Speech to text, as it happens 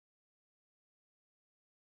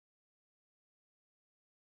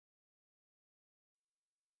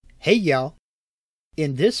Hey y'all!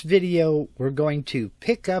 In this video we're going to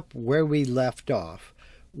pick up where we left off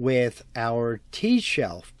with our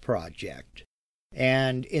T-shelf project.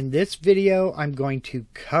 And in this video I'm going to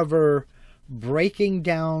cover breaking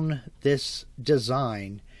down this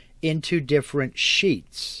design into different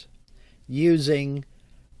sheets using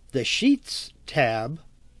the Sheets tab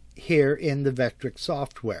here in the Vectric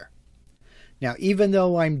software. Now, even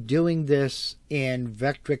though I'm doing this in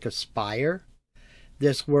Vectric Aspire,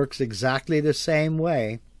 this works exactly the same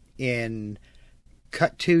way in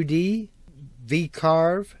Cut2D,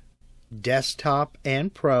 VCarve, Desktop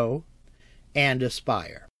and Pro, and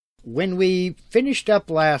Aspire. When we finished up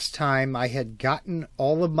last time, I had gotten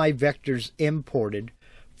all of my vectors imported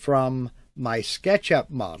from my SketchUp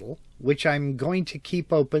model, which I'm going to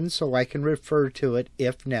keep open so I can refer to it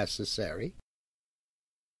if necessary.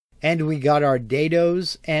 And we got our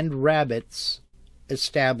dados and rabbits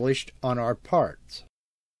established on our parts.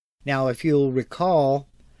 Now, if you'll recall,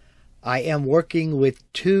 I am working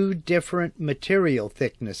with two different material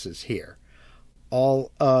thicknesses here.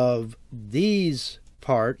 All of these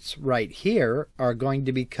parts right here are going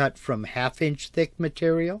to be cut from 1/2-inch thick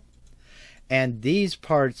material, and these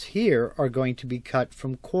parts here are going to be cut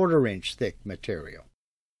from 1/4-inch thick material.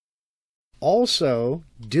 Also,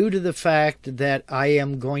 due to the fact that I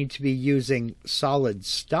am going to be using solid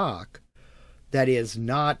stock, that is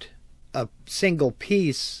not a single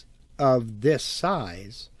piece of this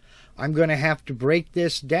size, I'm going to have to break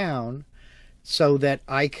this down so that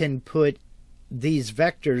I can put these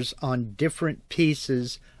vectors on different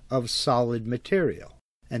pieces of solid material.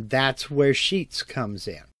 And that's where Sheets comes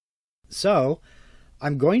in. So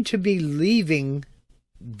I'm going to be leaving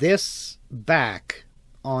this back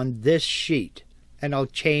on this sheet, and I'll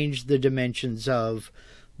change the dimensions of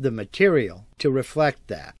the material to reflect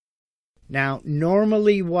that. Now,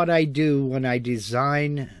 normally what I do when I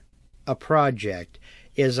design a project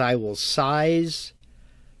is I will size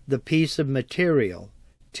the piece of material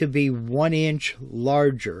to be 1 inch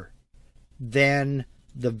larger than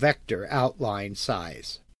the vector outline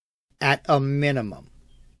size at a minimum.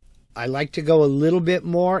 I like to go a little bit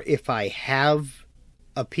more if I have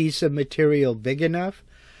a piece of material big enough,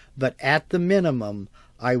 but at the minimum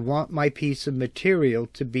I want my piece of material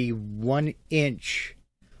to be 1 inch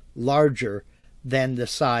larger than the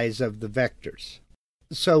size of the vectors.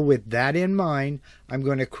 So with that in mind, I'm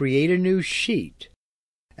going to create a new sheet,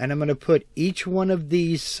 and I'm going to put each one of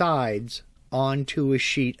these sides onto a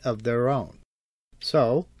sheet of their own.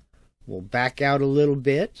 So we'll back out a little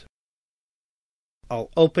bit.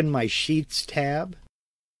 I'll open my Sheets tab,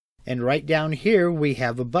 and right down here we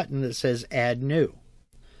have a button that says Add New.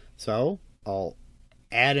 So I'll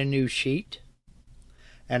add a new sheet,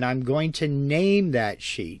 and I'm going to name that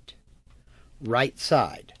sheet Right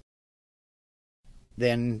Side.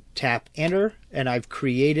 Then tap Enter, and I've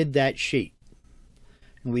created that sheet.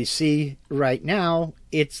 And we see right now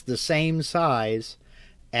it's the same size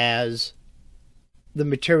as the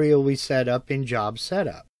material we set up in Job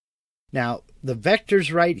Setup. Now, the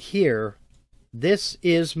vectors right here, this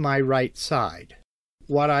is my right side.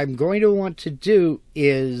 What I'm going to want to do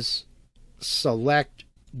is select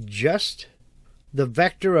just the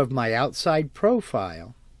vector of my outside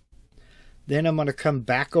profile. Then I'm going to come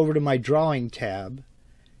back over to my Drawing tab,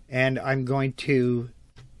 and I'm going to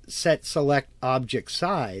set Select Object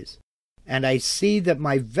Size. And I see that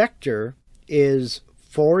my vector is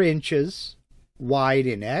 4 inches wide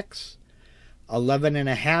in X,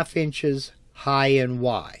 11.5 inches high in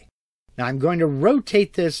Y. Now I'm going to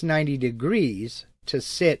rotate this 90 degrees to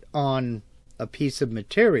sit on a piece of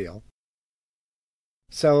material.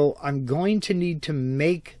 So I'm going to need to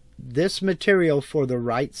make this material for the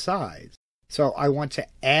right size. So I want to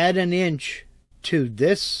add 1 inch to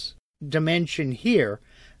this dimension here,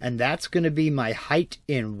 and that's going to be my height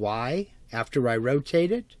in Y after I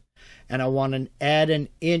rotate it. And I want to add 1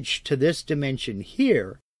 inch to this dimension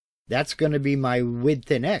here. That's going to be my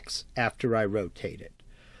width in X after I rotate it.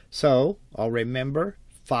 So I'll remember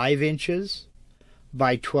 5 inches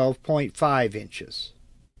by 12.5 inches.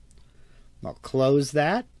 I'll close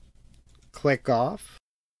that, click off.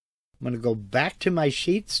 I'm going to go back to my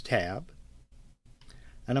Sheets tab,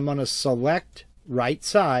 and I'm going to select Right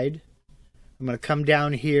Side. I'm going to come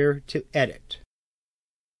down here to Edit.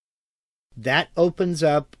 That opens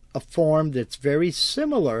up a form that's very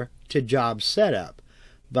similar to Job Setup,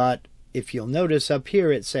 but if you'll notice up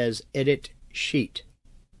here it says Edit Sheet.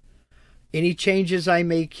 Any changes I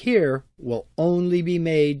make here will only be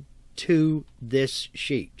made to this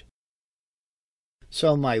sheet.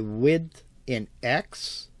 So my width in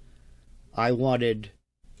X, I wanted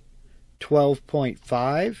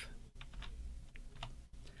 12.5.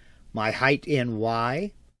 My height in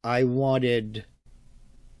Y, I wanted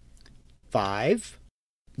 5.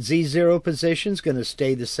 Z0 position is going to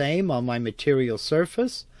stay the same on my material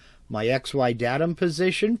surface. My XY datum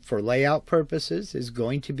position for layout purposes is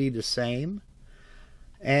going to be the same.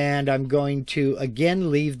 And I'm going to again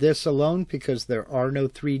leave this alone because there are no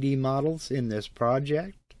 3D models in this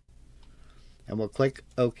project. And we'll click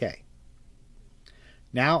OK.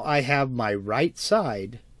 Now I have my right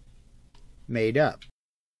side made up.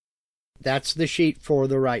 That's the sheet for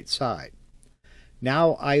the right side.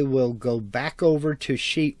 Now I will go back over to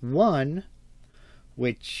sheet 1,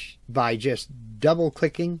 which by just double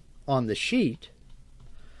clicking on the sheet,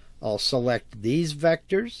 I'll select these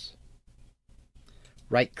vectors,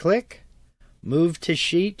 right click, move to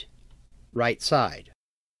sheet, right side.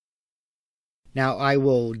 Now I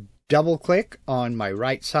will double click on my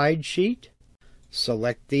right side sheet,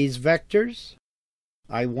 select these vectors.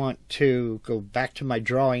 I want to go back to my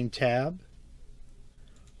drawing tab,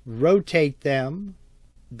 rotate them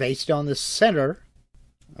based on the center.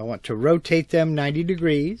 I want to rotate them 90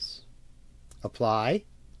 degrees, apply,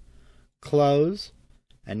 close,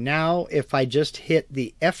 and now if I just hit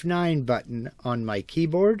the F9 button on my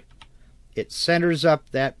keyboard, it centers up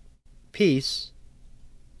that piece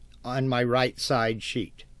on my right side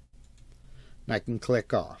sheet. And I can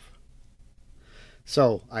click off.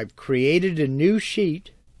 So I've created a new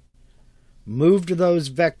sheet, moved those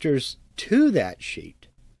vectors to that sheet,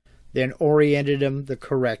 then oriented them the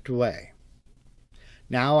correct way.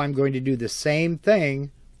 Now I'm going to do the same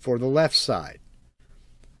thing for the left side.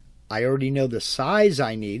 I already know the size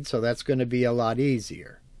I need, so that's going to be a lot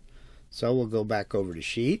easier. So we'll go back over to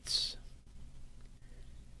Sheets,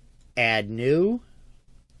 Add New.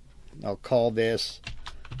 I'll call this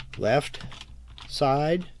Left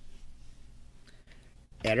Side.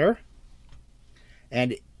 Enter.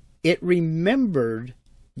 And it remembered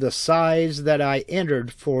the size that I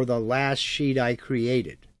entered for the last sheet I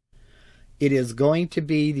created. It is going to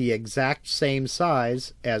be the exact same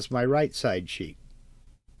size as my right side sheet.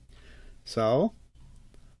 So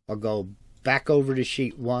I'll go back over to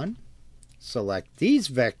sheet 1, select these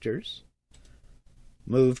vectors,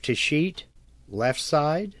 move to sheet, left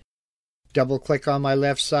side, double click on my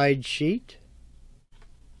left side sheet,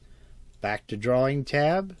 back to drawing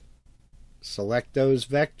tab, select those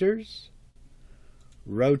vectors,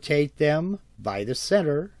 rotate them by the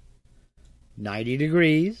center 90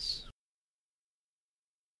 degrees,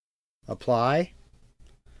 apply,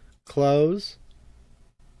 close,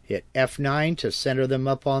 hit F9 to center them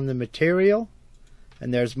up on the material,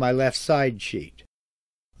 and there's my left side sheet.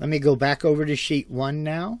 Let me go back over to sheet 1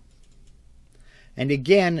 now. And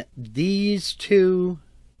again, these two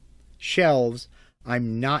shelves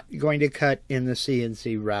I'm not going to cut in the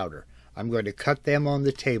CNC router. I'm going to cut them on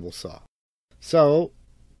the table saw. So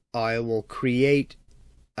I will create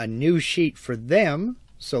a new sheet for them.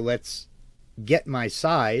 So let's get my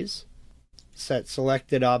size. Set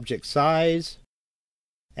selected object size.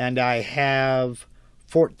 And I have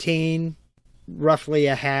 14, roughly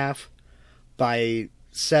a half, by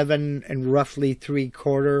 7 and roughly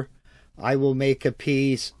 3/4. I will make a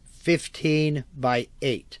piece 15 by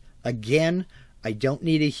 8. Again, I don't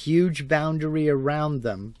need a huge boundary around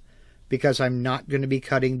them because I'm not going to be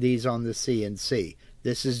cutting these on the CNC.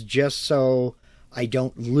 This is just so I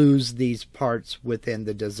don't lose these parts within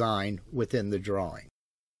the design, within the drawing.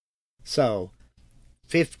 So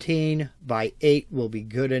 15 by 8 will be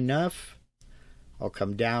good enough. I'll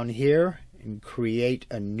come down here and create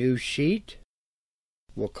a new sheet.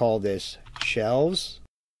 We'll call this Shelves.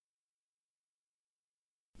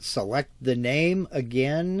 Select the name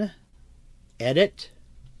again, edit,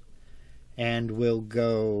 and we'll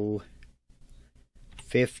go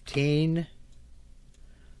 15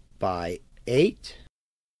 by 8.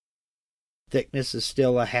 Thickness is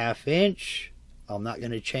still a 1/2 inch. I'm not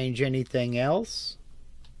going to change anything else.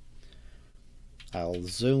 I'll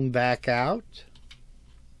zoom back out.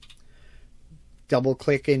 Double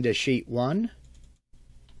click into sheet 1.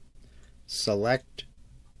 Select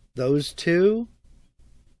those two.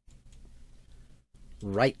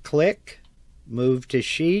 Right click. Move to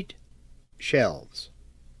sheet. Shelves.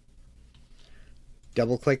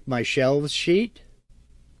 Double click my shelves sheet.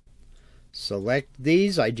 Select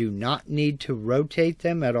these. I do not need to rotate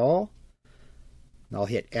them at all. I'll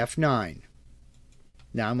hit F9.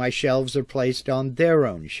 Now my shelves are placed on their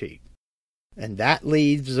own sheet. And that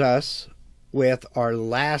leaves us with our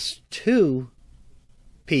last two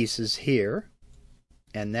pieces here.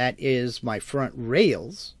 And that is my front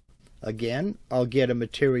rails. Again, I'll get a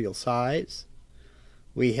material size.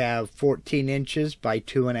 We have 14 inches by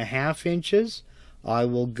 2.5 inches. I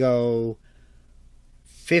will go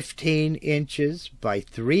 15 inches by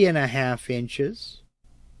 3.5 inches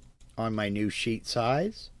on my new sheet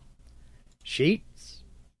size. Sheets,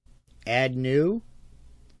 add new.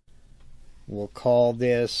 We'll call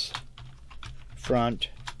this front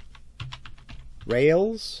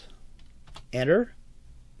rails. Enter.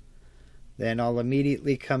 Then I'll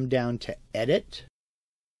immediately come down to edit,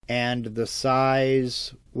 and the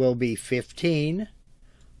size will be 15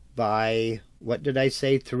 by, what did I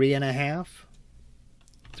say, 3.5?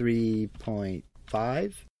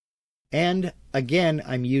 3.5. And again,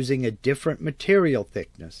 I'm using a different material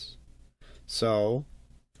thickness. So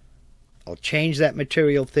I'll change that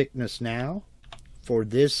material thickness now for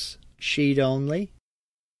this sheet only.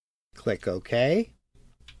 Click OK.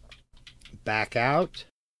 Back out.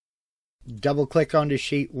 Double click onto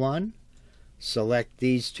sheet 1. Select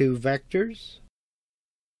these two vectors.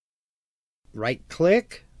 Right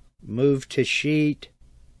click. Move to sheet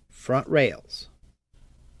front rails.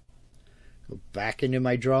 Go back into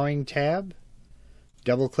my drawing tab.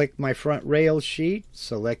 Double click my front rails sheet.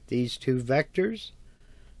 Select these two vectors.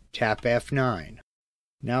 Tap F9.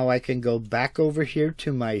 Now I can go back over here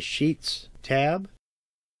to my sheets tab.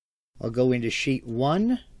 I'll go into sheet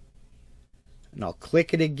 1. And I'll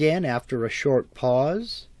click it again after a short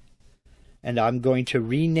pause. And I'm going to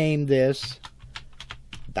rename this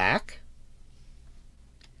back.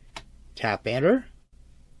 Tap enter.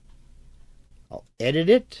 I'll edit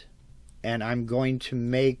it. And I'm going to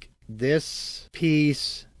make this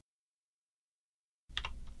piece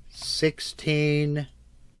 16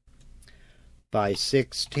 by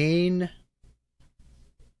 16.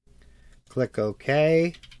 Click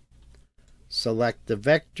OK. Select the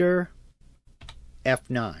vector.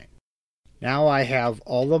 F9. Now I have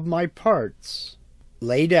all of my parts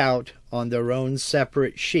laid out on their own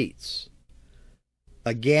separate sheets.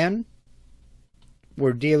 Again,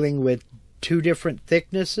 we're dealing with two different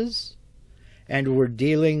thicknesses, and we're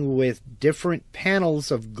dealing with different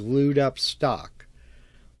panels of glued up stock.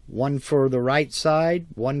 One for the right side,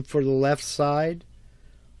 one for the left side,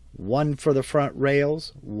 one for the front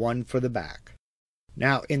rails, one for the back.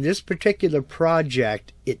 Now, in this particular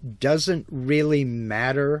project, it doesn't really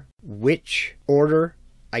matter which order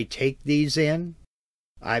I take these in.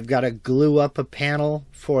 I've got to glue up a panel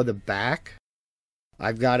for the back.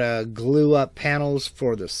 I've got to glue up panels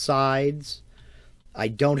for the sides. I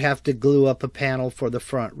don't have to glue up a panel for the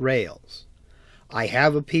front rails. I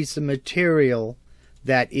have a piece of material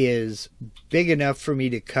that is big enough for me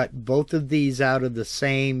to cut both of these out of the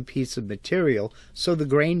same piece of material so the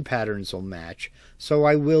grain patterns will match. So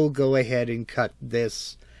I will go ahead and cut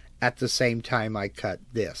this at the same time I cut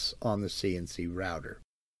this on the CNC router.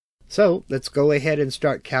 So let's go ahead and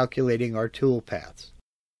start calculating our toolpaths.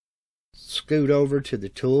 Scoot over to the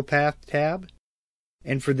Toolpath tab.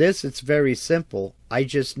 And for this, it's very simple. I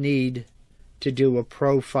just need to do a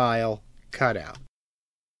profile cutout.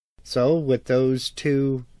 So with those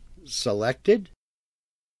two selected,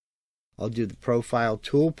 I'll do the profile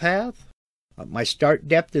toolpath. My start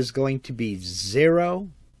depth is going to be 0.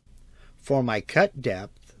 For my cut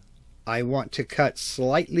depth, I want to cut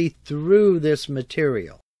slightly through this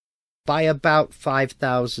material by about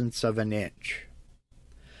 5/1000ths of an inch.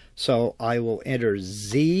 So I will enter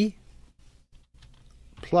Z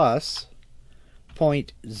plus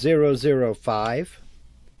 0.005,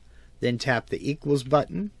 then tap the equals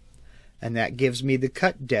button, and that gives me the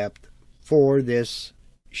cut depth for this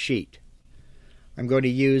sheet. I'm going to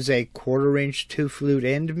use a 1/4 inch 2-flute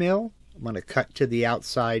end mill. I'm going to cut to the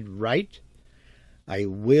outside right. I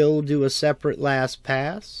will do a separate last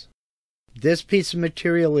pass. This piece of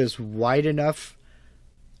material is wide enough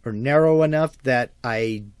or narrow enough that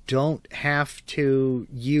I don't have to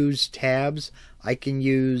use tabs. I can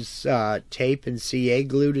use tape and CA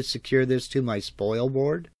glue to secure this to my spoil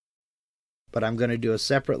board. But I'm going to do a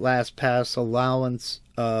separate last pass allowance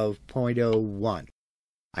of 0.01.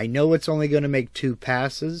 I know it's only going to make 2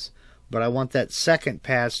 passes, but I want that second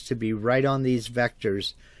pass to be right on these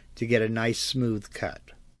vectors to get a nice smooth cut.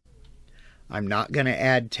 I'm not going to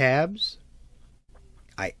add tabs.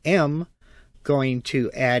 I am going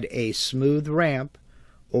to add a smooth ramp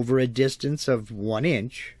over a distance of 1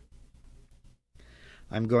 inch.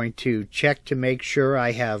 I'm going to check to make sure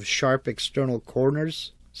I have sharp external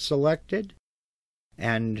corners selected,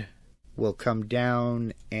 and we'll come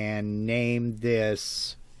down and name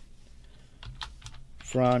this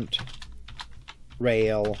front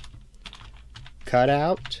rail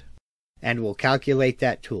cutout, and we'll calculate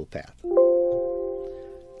that toolpath.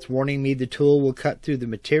 It's warning me the tool will cut through the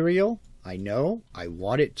material. I know, I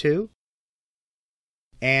want it to.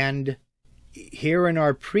 And here in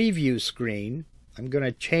our preview screen, I'm going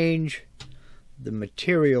to change the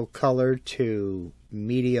material color to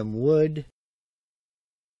medium wood.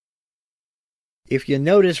 If you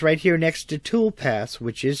notice right here next to Toolpaths,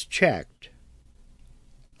 which is checked,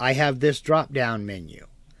 I have this drop-down menu.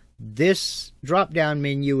 This drop-down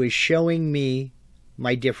menu is showing me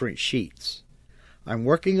my different sheets. I'm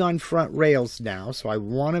working on front rails now, so I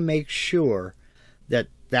want to make sure that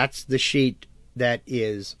that's the sheet that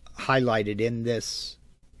is highlighted in this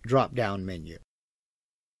drop-down menu.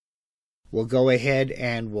 We'll go ahead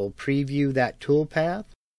and we'll preview that toolpath.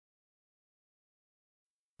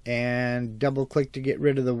 And double click to get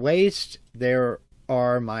rid of the waste. There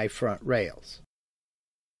are my front rails.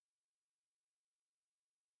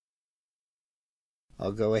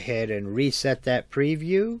 I'll go ahead and reset that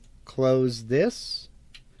preview, close this,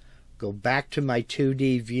 go back to my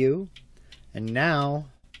 2D view, and now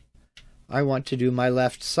I want to do my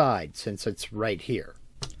left side since it's right here.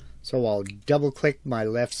 So I'll double click my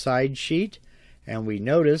left side sheet, and we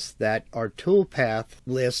notice that our toolpath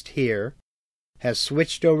list here has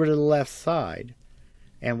switched over to the left side,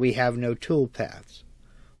 and we have no toolpaths.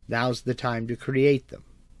 Now's the time to create them.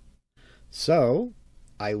 So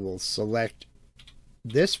I will select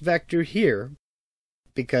this vector here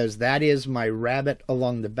because that is my rabbit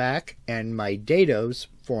along the back and my dados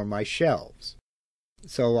for my shelves.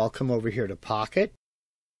 So I'll come over here to pocket,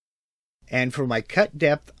 and for my cut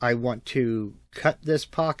depth I want to cut this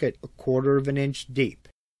pocket 1/4 of an inch deep.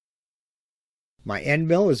 My end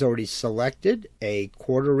mill is already selected, a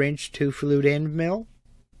 1/4 inch 2-flute end mill.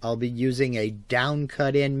 I'll be using a down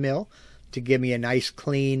cut end mill to give me a nice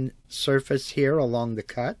clean surface here along the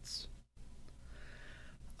cuts.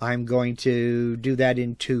 I'm going to do that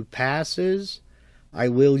in 2 passes. I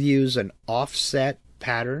will use an offset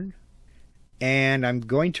pattern, and I'm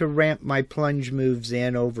going to ramp my plunge moves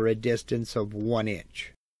in over a distance of 1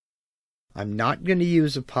 inch. I'm not going to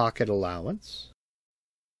use a pocket allowance,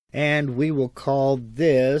 and we will call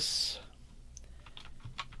this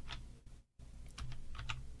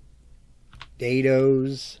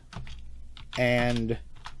dados and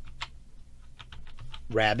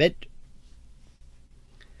rabbit,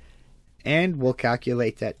 and we'll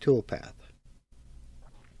calculate that toolpath.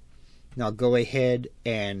 Now go ahead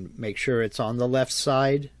and make sure it's on the left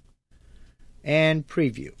side and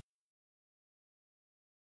preview.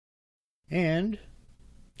 And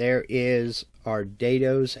there is our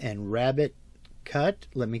dados and rabbit cut.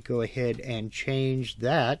 Let me go ahead and change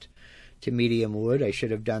that to medium wood. I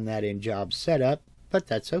should have done that in job setup, but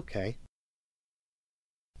that's okay.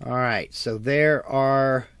 Alright, so there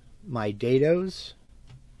are my dados.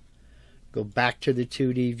 Go back to the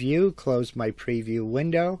 2D view, close my preview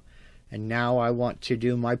window, and now I want to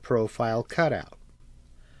do my profile cutout.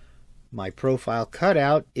 My profile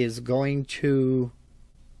cutout is going to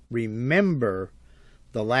remember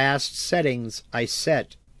the last settings I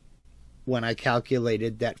set when I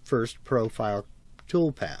calculated that first profile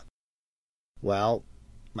toolpath. Well,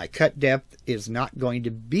 my cut depth is not going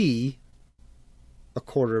to be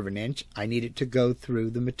 1/4 of an inch. I need it to go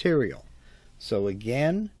through the material. So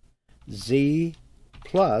again, Z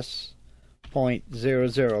plus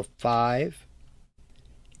 0.005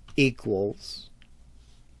 equals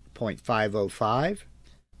 0.505.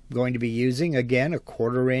 I'm going to be using, again, a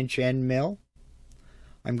 1/4 inch end mill.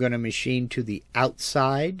 I'm going to machine to the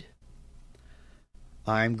outside.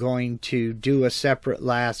 I'm going to do a separate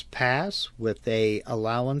last pass with a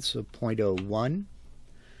allowance of 0.01.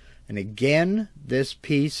 And again, this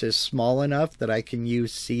piece is small enough that I can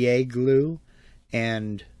use CA glue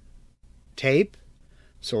and tape,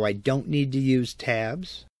 so I don't need to use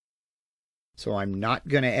tabs. So I'm not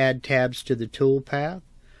going to add tabs to the toolpath.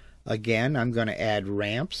 Again, I'm going to add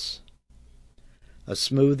ramps. A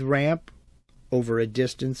smooth ramp over a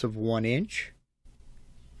distance of 1 inch.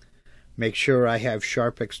 Make sure I have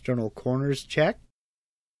sharp external corners checked.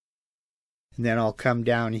 And then I'll come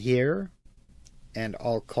down here and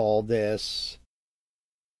I'll call this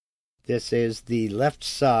is the left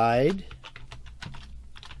side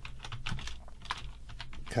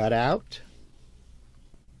cutout.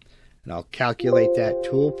 And I'll calculate that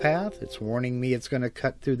toolpath. It's warning me it's going to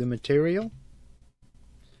cut through the material.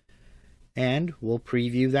 And we'll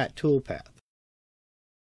preview that toolpath.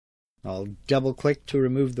 I'll double click to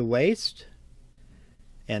remove the waste.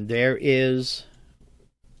 And there is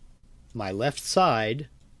my left side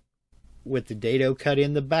with the dado cut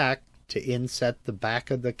in the back to inset the back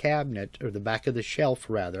of the cabinet, or the back of the shelf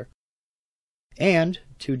rather. And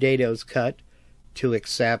 2 dados cut to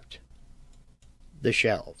accept the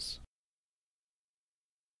shelves.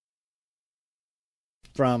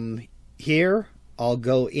 From here, I'll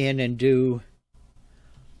go in and do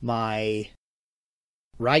my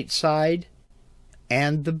right side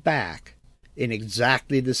and the back in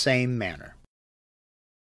exactly the same manner.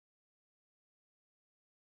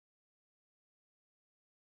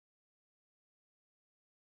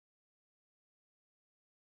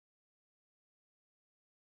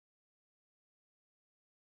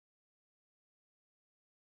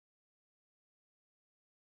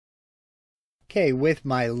 Okay, with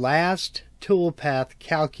my last toolpath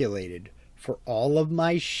calculated for all of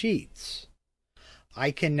my sheets,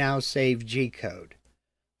 I can now save G-code.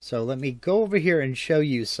 So let me go over here and show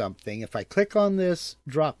you something. If I click on this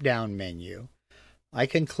drop-down menu, I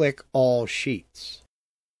can click All Sheets.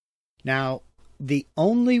 Now, the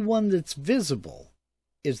only one that's visible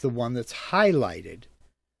is the one that's highlighted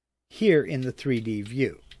here in the 3D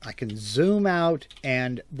view. I can zoom out,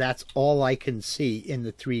 and that's all I can see in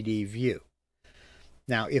the 3D view.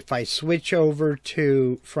 Now, if I switch over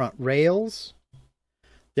to front rails,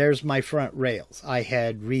 there's my front rails. I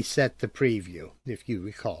had reset the preview, if you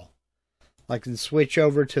recall. I can switch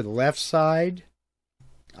over to the left side.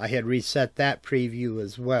 I had reset that preview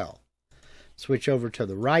as well. Switch over to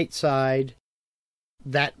the right side.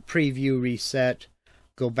 That preview reset.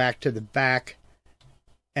 Go back to the back,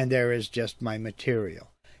 and there is just my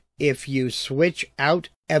material. If you switch out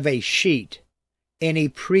of a sheet, any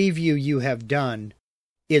preview you have done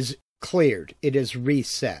is cleared. It is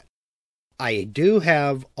reset. I do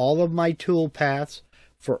have all of my toolpaths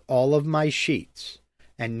for all of my sheets,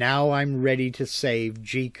 and now I'm ready to save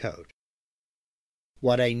G-code.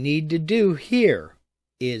 What I need to do here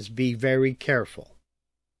is be very careful.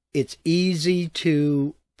 It's easy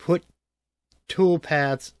to put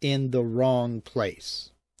toolpaths in the wrong place.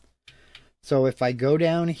 So if I go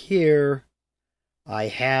down here, I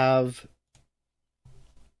have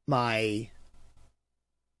my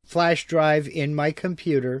flash drive in my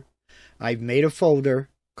computer. I've made a folder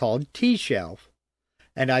called T-Shelf,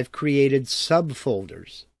 and I've created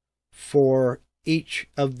subfolders for each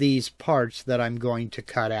of these parts that I'm going to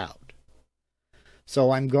cut out.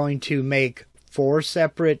 So I'm going to make 4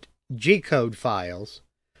 separate G-code files,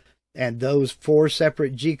 and those 4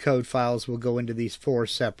 separate G-code files will go into these 4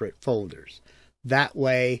 separate folders. That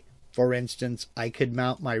way, for instance, I could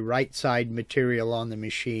mount my right side material on the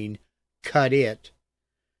machine, cut it,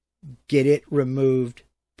 get it removed,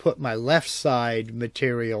 put my left side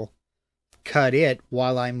material, cut it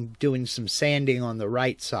while I'm doing some sanding on the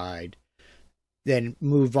right side, then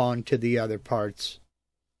move on to the other parts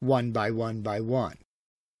one by one by one.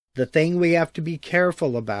 The thing we have to be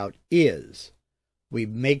careful about is we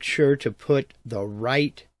make sure to put the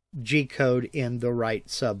right G-code in the right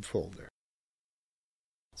subfolder.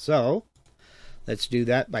 So let's do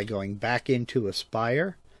that by going back into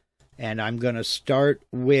Aspire. And I'm going to start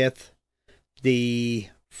with the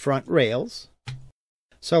front rails.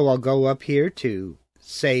 So I'll go up here to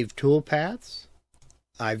Save Toolpaths.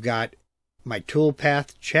 I've got my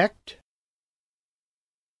toolpath checked.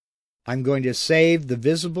 I'm going to save the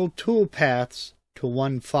visible toolpaths to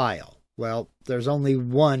one file. Well, there's only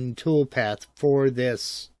one toolpath for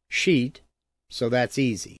this sheet, so that's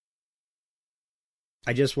easy.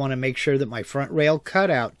 I just want to make sure that my front rail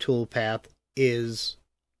cutout toolpath is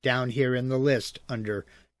down here in the list under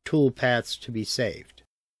Toolpaths to be saved.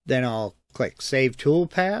 Then I'll click Save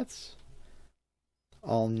Toolpaths.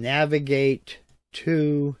 I'll navigate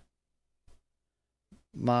to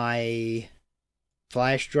my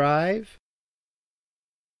flash drive,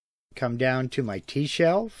 come down to my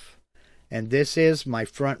T-shelf, and this is my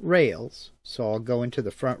front rails. So I'll go into the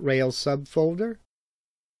front rails subfolder,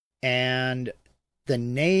 and the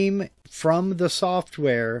name from the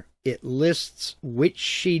software, it lists which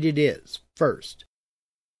sheet it is first.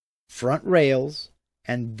 Front rails,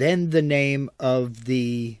 and then the name of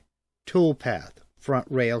the toolpath, front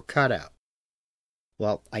rail cutout.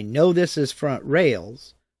 Well, I know this is front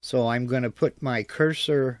rails, so I'm going to put my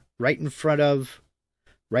cursor right in front of,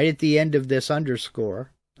 right at the end of this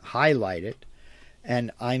underscore, highlight it,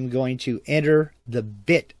 and I'm going to enter the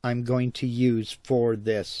bit I'm going to use for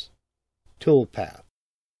this toolpath.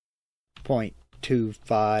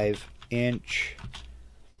 0.25 inch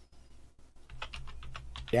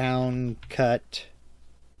down cut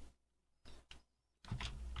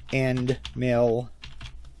end mill.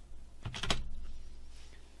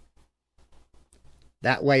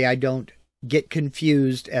 That way I don't get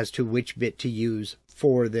confused as to which bit to use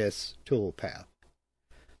for this toolpath.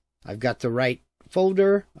 I've got the right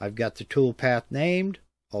folder, I've got the toolpath named,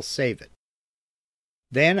 I'll save it.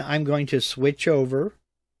 Then I'm going to switch over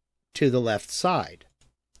to the left side.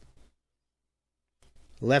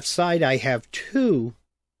 Left side I have 2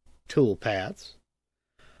 toolpaths.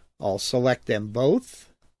 I'll select them both.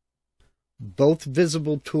 both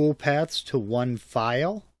visible toolpaths to one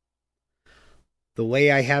file. The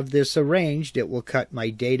way I have this arranged, it will cut my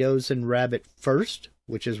dados and rabbit first,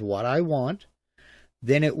 which is what I want.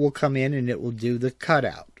 Then it will come in and it will do the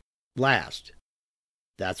cutout last.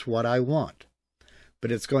 That's what I want.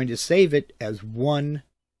 But it's going to save it as one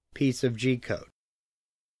piece of G-code.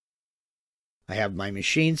 I have my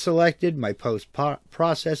machine selected, my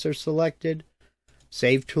post-processor selected,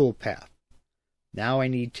 save toolpath. Now I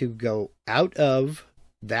need to go out of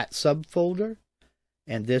that subfolder,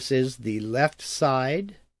 and this is the left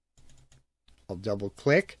side. I'll double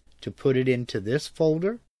click to put it into this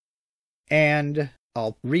folder, and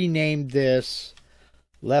I'll rename this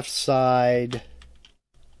left side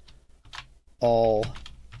all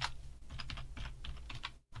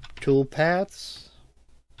toolpaths.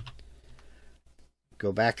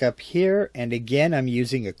 Go back up here, and again I'm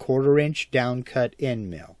using a 1/4 inch down cut end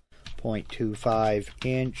mill. 0.25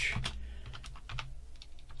 inch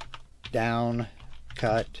down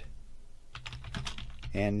cut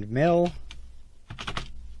end mill.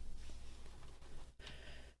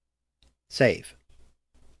 Save.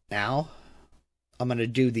 Now I'm going to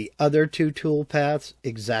do the other two toolpaths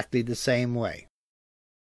exactly the same way.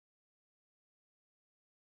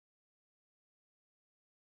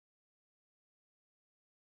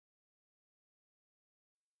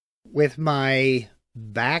 With my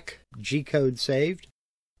back G-code saved,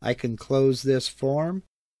 I can close this form.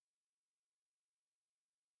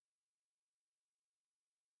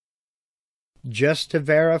 Just to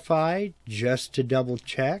verify, just to double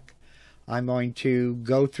check, I'm going to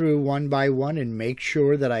go through one by one and make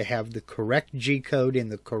sure that I have the correct G-code in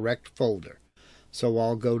the correct folder. So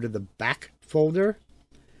I'll go to the back folder,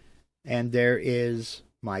 and there is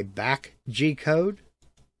my back G-code.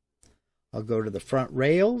 I'll go to the front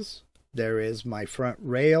rails. There is my front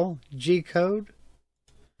rail G-code.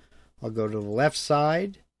 I'll go to the left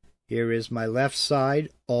side. Here is my left side,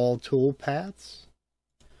 all toolpaths.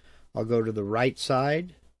 I'll go to the right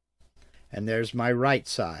side, and there's my right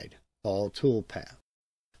side, all toolpath.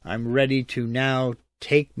 I'm ready to now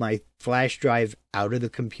take my flash drive out of the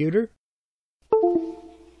computer,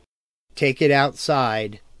 take it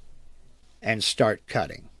outside, and start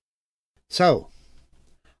cutting. So,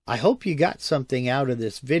 I hope you got something out of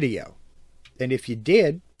this video. And if you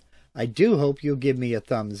did, I do hope you'll give me a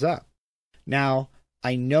thumbs up. Now,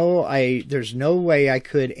 I know there's no way I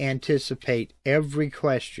could anticipate every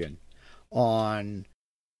question on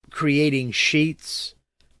creating sheets,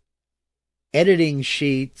 editing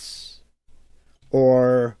sheets,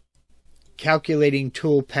 or calculating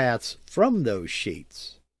toolpaths from those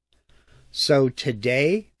sheets. So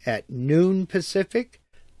today at noon Pacific,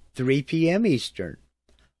 3 p.m. Eastern,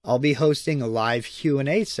 I'll be hosting a live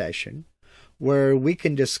Q&A session where we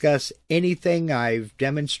can discuss anything I've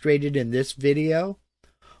demonstrated in this video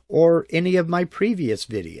or any of my previous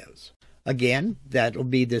videos. Again, that'll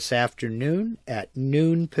be this afternoon at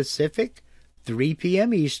noon Pacific, 3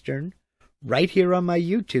 p.m. Eastern, right here on my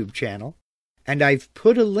YouTube channel. And I've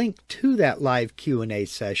put a link to that live Q&A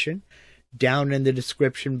session down in the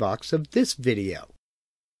description box of this video.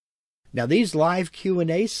 Now, these live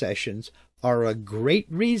Q&A sessions are a great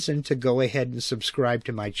reason to go ahead and subscribe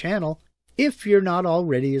to my channel if you're not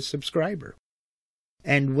already a subscriber.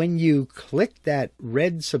 And when you click that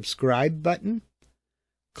red subscribe button,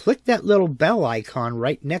 click that little bell icon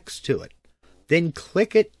right next to it. Then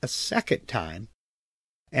click it a second time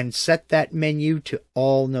and set that menu to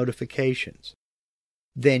all notifications.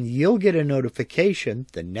 Then you'll get a notification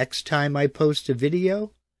the next time I post a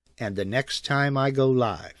video and the next time I go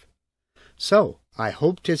live. So, I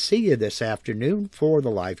hope to see you this afternoon for the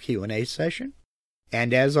live Q&A session.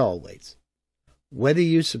 And as always, whether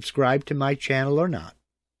you subscribe to my channel or not,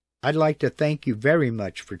 I'd like to thank you very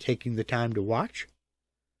much for taking the time to watch,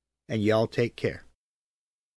 and y'all take care.